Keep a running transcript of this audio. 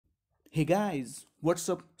Hey guys, what's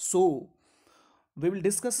up? So, we will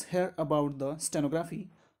discuss here about the stenography,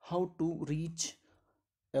 how to reach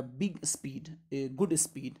a big speed, a good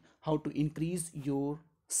speed, how to increase your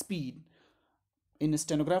speed in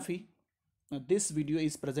stenography. This video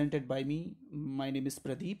is presented by me. My name is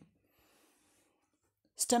Pradeep.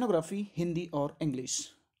 Stenography Hindi और English,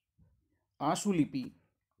 आशुलिपि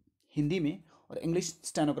Hindi में और English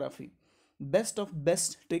stenography, best of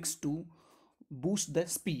best tricks to boost the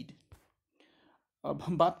speed. अब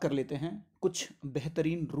हम बात कर लेते हैं कुछ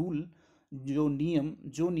बेहतरीन रूल, जो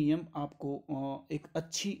नियम आपको एक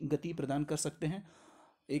अच्छी गति प्रदान कर सकते हैं,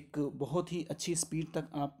 एक बहुत ही अच्छी स्पीड तक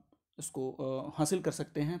आप इसको हासिल कर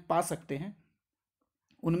सकते हैं, पा सकते हैं।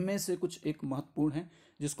 उनमें से कुछ एक महत्वपूर्ण है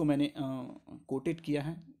जिसको मैंने कोटेड किया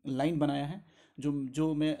है, लाइन बनाया है,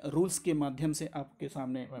 जो मैं रूल्स के माध्यम से आपके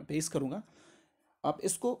सामने पेश करूँगा। आप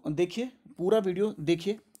इसको देखिए, पूरा वीडियो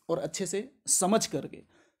देखिए और अच्छे से समझ करके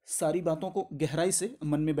सारी बातों को गहराई से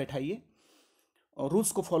मन में बैठाइए और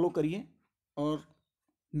रूल्स को फॉलो करिए। और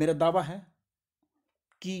मेरा दावा है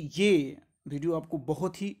कि ये वीडियो आपको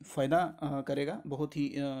बहुत ही फ़ायदा करेगा, बहुत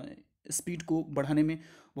ही स्पीड को बढ़ाने में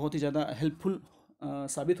बहुत ही ज़्यादा हेल्पफुल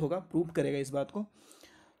साबित होगा, प्रूव करेगा इस बात को।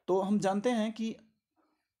 तो हम जानते हैं कि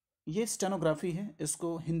ये स्टेनोग्राफी है,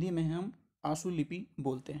 इसको हिंदी में हम आशुलिपि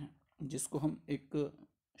बोलते हैं, जिसको हम एक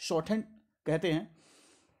शॉर्टहैंड कहते हैं।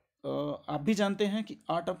 आप भी जानते हैं कि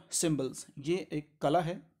आर्ट ऑफ सिंबल्स, ये एक कला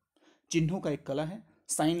है, चिन्हों का एक कला है।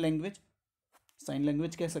 साइन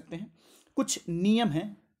लैंग्वेज कह सकते हैं। कुछ नियम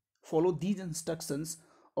हैं, फॉलो दीज इंस्ट्रक्शंस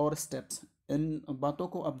और स्टेप्स। इन बातों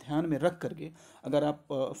को आप ध्यान में रख करके अगर आप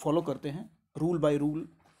फॉलो करते हैं, rule by rule,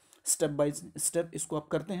 step by step इसको आप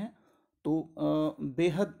करते हैं, तो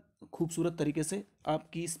बेहद खूबसूरत तरीके से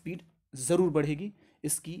आपकी स्पीड ज़रूर बढ़ेगी,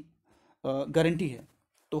 इसकी गारंटी है।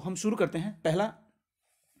 तो हम शुरू करते हैं। पहला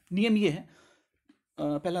नियम ये है,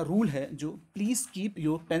 पहला रूल है जो, please keep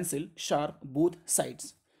your pencil sharp both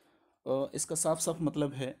sides. इसका साफ साफ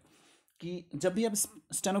मतलब है कि जब भी आप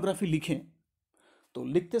स्टेनोग्राफी लिखें तो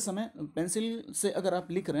लिखते समय पेंसिल से अगर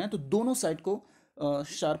आप लिख रहे हैं तो दोनों साइड को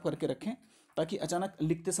शार्प करके रखें, ताकि अचानक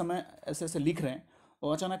लिखते समय ऐसे ऐसे लिख रहे हैं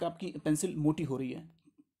और अचानक आपकी पेंसिल मोटी हो रही है,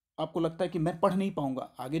 आपको लगता है कि मैं पढ़ नहीं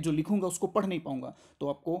पाऊंगा, आगे जो लिखूंगा उसको पढ़ नहीं पाऊंगा, तो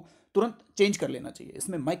आपको तुरंत चेंज कर लेना चाहिए।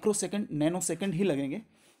 इसमें माइक्रो सेकंड, नैनो सेकंड ही लगेंगे,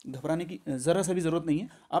 घबराने की ज़रा सा भी ज़रूरत नहीं है,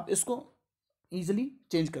 आप इसको ईजिली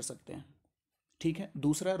चेंज कर सकते हैं। ठीक है,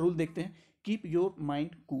 दूसरा रूल देखते हैं, कीप योर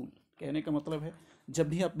माइंड कूल। कहने का मतलब है, जब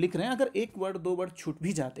भी आप लिख रहे हैं, अगर एक वर्ड दो वर्ड छूट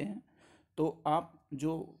भी जाते हैं तो आप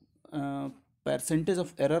जो परसेंटेज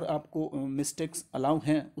ऑफ एरर आपको मिस्टेक्स अलाउ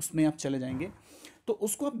हैं उसमें आप चले जाएंगे, तो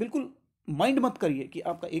उसको आप बिल्कुल माइंड मत करिए कि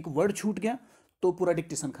आपका एक वर्ड छूट गया तो पूरा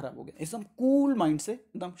डिक्टेशन खराब हो गया। एकदम कूल माइंड से,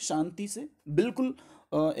 एकदम शांति से, बिल्कुल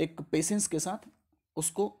एक पेशेंस के साथ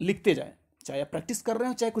उसको लिखते जाए, चाहे आप प्रैक्टिस कर रहे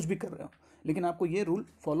हो चाहे कुछ भी कर रहे हो, लेकिन आपको ये रूल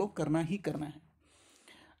फॉलो करना ही करना है।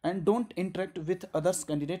 And don't interact with others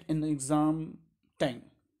candidate in exam time.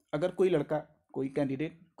 अगर कोई लड़का, कोई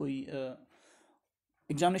कैंडिडेट, कोई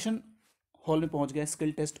एग्जामिनेशन हॉल में पहुंच गया,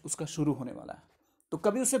 स्किल टेस्ट उसका शुरू होने वाला है, तो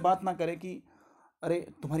कभी उससे बात ना करें कि अरे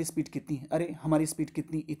तुम्हारी स्पीड कितनी है, अरे हमारी स्पीड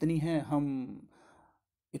कितनी इतनी है, हम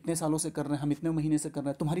इतने सालों से कर रहे हैं, हम इतने महीने से कर रहे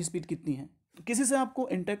हैं, तुम्हारी स्पीड कितनी है। तो किसी से आपको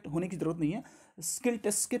इंटरेक्ट होने की ज़रूरत नहीं है। स्किल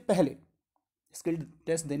टेस्ट के पहले, स्किल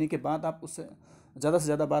टेस्ट देने के बाद आप उससे ज़्यादा से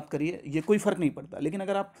ज़्यादा बात करिए, ये कोई फ़र्क नहीं पड़ता। लेकिन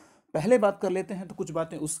अगर आप पहले बात कर लेते हैं तो कुछ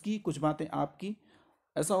बातें उसकी, कुछ बातें आपकी,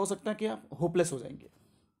 ऐसा हो सकता है कि आप होपलेस हो जाएंगे,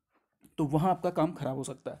 तो वहाँ आपका काम खराब हो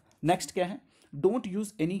सकता है। नेक्स्ट क्या है, don't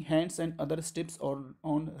use any hands and other steps और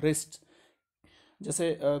ऑन रिस्ट।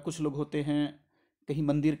 जैसे कुछ लोग होते हैं कहीं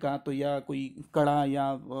मंदिर का, तो या कोई कड़ा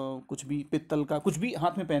या कुछ भी पित्तल का कुछ भी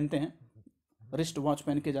हाथ में पहनते हैं, रिस्ट वॉच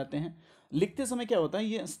पहन के जाते हैं। लिखते समय क्या होता है,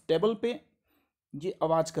 ये टेबल पे ये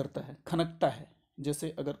आवाज़ करता है, खनकता है।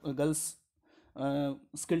 जैसे अगर गर्ल्स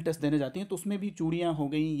स्किल टेस्ट देने जाती हैं तो उसमें भी चूड़ियाँ हो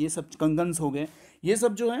गई, ये सब कंगन्स हो गए, ये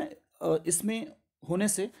सब जो है इसमें होने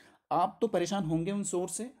से आप तो परेशान होंगे उन शोर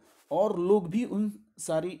से, और लोग भी उन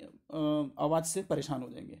सारी आवाज़ से परेशान हो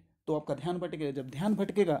जाएंगे, तो आपका ध्यान भटकेगा। जब ध्यान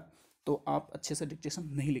भटकेगा तो आप अच्छे से डिक्टेशन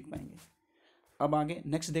नहीं लिख पाएंगे। अब आगे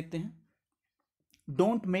नेक्स्ट देखते हैं,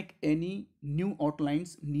 don't make any new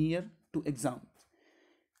outlines near to exam.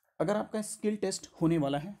 अगर आपका स्किल टेस्ट होने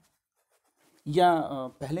वाला है या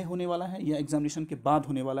पहले होने वाला है या एग्जामिनेशन के बाद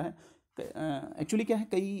होने वाला है, एक्चुअली क्या है,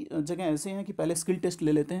 कई जगह ऐसे हैं कि पहले स्किल टेस्ट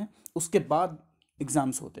ले लेते हैं, उसके बाद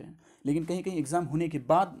एग्ज़ाम्स होते हैं, लेकिन कहीं कहीं एग्ज़ाम होने के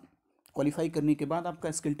बाद, क्वालिफाई करने के बाद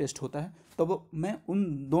आपका स्किल टेस्ट होता है। तो वो मैं उन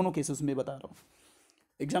दोनों केसेस में बता रहा हूँ।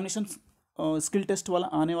 एग्जामिनेशन स्किल टेस्ट वाला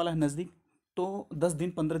आने वाला है नज़दीक, तो 10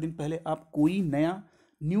 दिन 15 दिन पहले आप कोई नया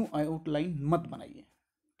न्यू आउटलाइन मत बनाइए,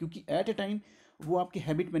 क्योंकि एट ए टाइम वो आपकी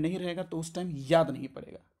हैबिट में नहीं रहेगा तो उस टाइम याद नहीं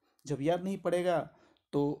पड़ेगा। जब याद नहीं पड़ेगा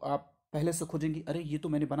तो आप पहले से खोजेंगे, अरे ये तो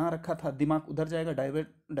मैंने बना रखा था, दिमाग उधर जाएगा,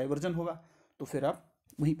 डाइवर्जन होगा, तो फिर आप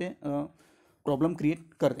वहीं पे प्रॉब्लम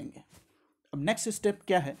क्रिएट कर देंगे। अब नेक्स्ट स्टेप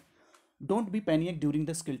क्या है, don't be panic during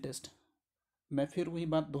the skill test. मैं फिर वही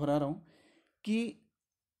बात दोहरा रहा हूँ कि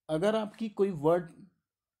अगर आपकी कोई वर्ड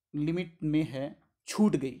लिमिट में है,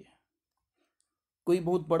 छूट गई है, कोई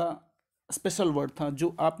बहुत बड़ा स्पेशल वर्ड था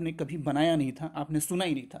जो आपने कभी बनाया नहीं था, आपने सुना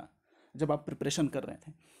ही नहीं था जब आप प्रिपरेशन कर रहे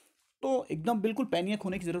थे, तो एकदम बिल्कुल पैनिक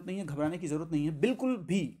होने की ज़रूरत नहीं है, घबराने की ज़रूरत नहीं है, बिल्कुल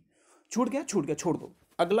भी। छूट गया, छूट गया, छोड़ दो,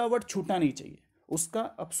 अगला वर्ड छूटना नहीं चाहिए, उसका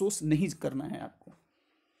अफसोस नहीं करना है आपको,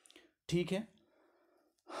 ठीक है।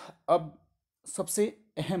 अब सबसे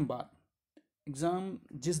अहम बात, एग्ज़ाम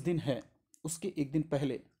जिस दिन है उसके एक दिन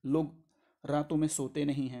पहले लोग रातों में सोते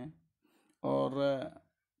नहीं हैं और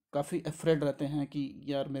काफ़ी अफ्रेड रहते हैं कि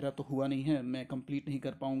यार मेरा तो हुआ नहीं है, मैं कंप्लीट नहीं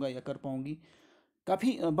कर पाऊँगा या कर पाऊँगी,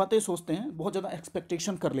 काफ़ी बातें सोचते हैं, बहुत ज़्यादा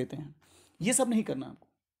एक्सपेक्टेशन कर लेते हैं। ये सब नहीं करना आपको।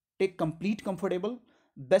 Take complete comfortable,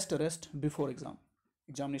 best rest before exam.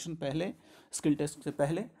 Examination पहले, स्किल टेस्ट से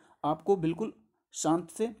पहले आपको बिल्कुल शांत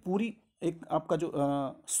से पूरी एक आपका जो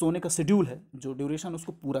सोने का शेड्यूल है, जो ड्यूरेशन,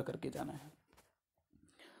 उसको पूरा करके जाना है।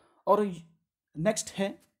 और नेक्स्ट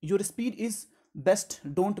है, your speed is best,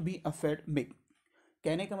 don't be afraid make.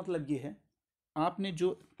 कहने का मतलब ये है, आपने जो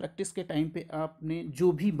प्रैक्टिस के टाइम पे आपने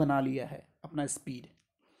जो भी बना लिया है अपना स्पीड,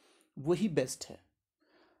 वही बेस्ट है।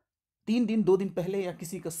 3 दिन 2 दिन पहले या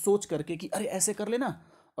किसी का सोच करके कि अरे ऐसे कर लेना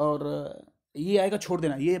और ये आएगा छोड़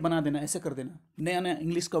देना, ये बना देना, ऐसे कर देना, नया नया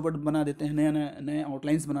इंग्लिश का वर्ड बना देते हैं, नया नया नया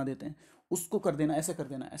आउटलाइंस बना देते हैं, उसको कर देना, ऐसे कर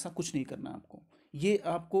देना, ऐसा कुछ नहीं करना आपको। ये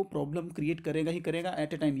आपको प्रॉब्लम क्रिएट करेगा ही करेगा,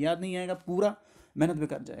 एट ए टाइम याद नहीं आएगा, पूरा मेहनत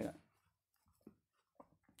बेकार जाएगा।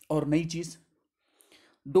 और नई चीज़,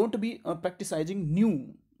 don't be प्रैक्टिसाइजिंग new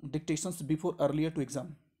dictations before earlier to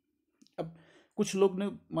exam. अब कुछ लोग ने,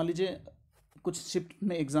 मान लीजिए कुछ शिफ्ट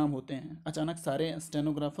में एग्ज़ाम होते हैं, अचानक सारे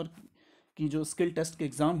स्टेनोग्राफर की जो स्किल टेस्ट के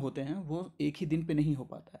एग्ज़ाम होते हैं वो एक ही दिन पे नहीं हो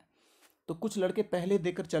पाता है, तो कुछ लड़के पहले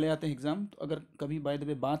देकर चले आते हैं एग्ज़ाम। तो अगर कभी बाय द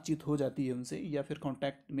वे बातचीत हो जाती है उनसे या फिर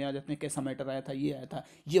कांटेक्ट में आ जाते हैं, कैसा मैटर आया था, ये आया था,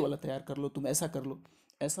 ये वाला तैयार कर लो, तुम ऐसा कर लो,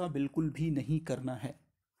 ऐसा बिल्कुल भी नहीं करना है।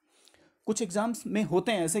 कुछ एग्जाम्स में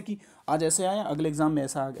होते हैं ऐसे कि आज ऐसे आया, अगले एग्जाम में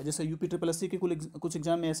ऐसा आ गया। जैसे यूपी ट्रिपल एस सी के कुछ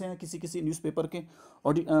एग्जाम में ऐसे हैं, किसी किसी न्यूज़पेपर के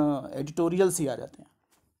एडिटोरियल्स ही आ जाते हैं।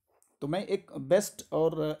 तो मैं एक बेस्ट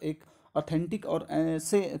और एक ऑथेंटिक और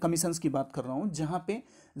ऐसे कमीशंस की बात कर रहा हूँ जहाँ पे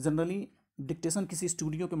जनरली डिक्टेशन किसी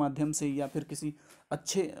स्टूडियो के माध्यम से या फिर किसी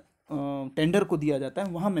अच्छे टेंडर को दिया जाता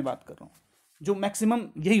है, वहाँ मैं बात कर रहा हूँ। जो मैक्सिमम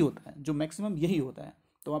यही होता है, जो मैक्सिमम यही होता है।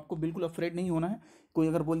 तो आपको बिल्कुल अफ्रेड नहीं होना है। कोई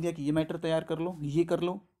अगर बोल दिया कि ये मैटर तैयार कर लो, ये कर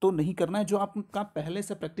लो, तो नहीं करना है। जो आपका पहले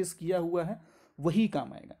से प्रैक्टिस किया हुआ है वही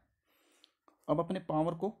काम आएगा। अब अपने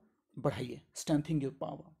पावर को बढ़ाइए, स्ट्रेंथिंग योर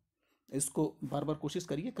पावर। इसको बार बार कोशिश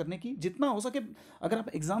करिए करने की, जितना हो सके। अगर आप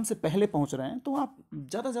एग्ज़ाम से पहले पहुंच रहे हैं तो आप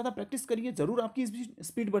ज़्यादा से ज़्यादा प्रैक्टिस करिए, ज़रूर आपकी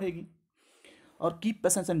स्पीड बढ़ेगी। और keep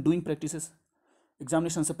patience and doing practices.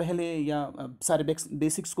 Examination से पहले या सारे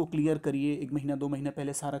बेसिक्स को क्लियर करिए, 1 महीना 2 महीना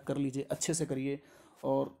पहले सारा कर लीजिए, अच्छे से करिए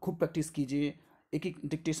और खूब प्रैक्टिस कीजिए। एक एक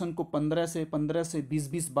डिक्टेशन को 15 से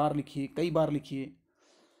 20 बार लिखिए, कई बार लिखिए।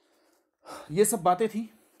 ये सब बातें थी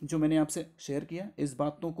जो मैंने आपसे शेयर किया। इस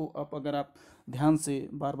बातों को अगर आप ध्यान से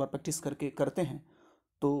बार बार प्रैक्टिस करके करते हैं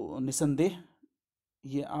तो निसंदेह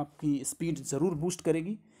ये आपकी स्पीड ज़रूर बूस्ट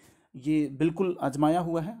करेगी। ये बिल्कुल आजमाया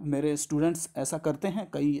हुआ है, मेरे स्टूडेंट्स ऐसा करते हैं,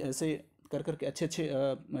 कई ऐसे कर करके अच्छे अच्छे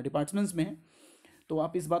डिपार्टमेंट्स में हैं। तो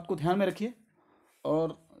आप इस बात को ध्यान में रखिए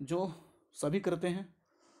और जो सभी करते हैं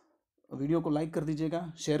वीडियो को लाइक कर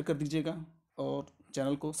दीजिएगा, शेयर कर दीजिएगा और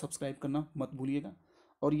चैनल को सब्सक्राइब करना मत भूलिएगा।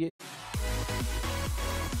 और ये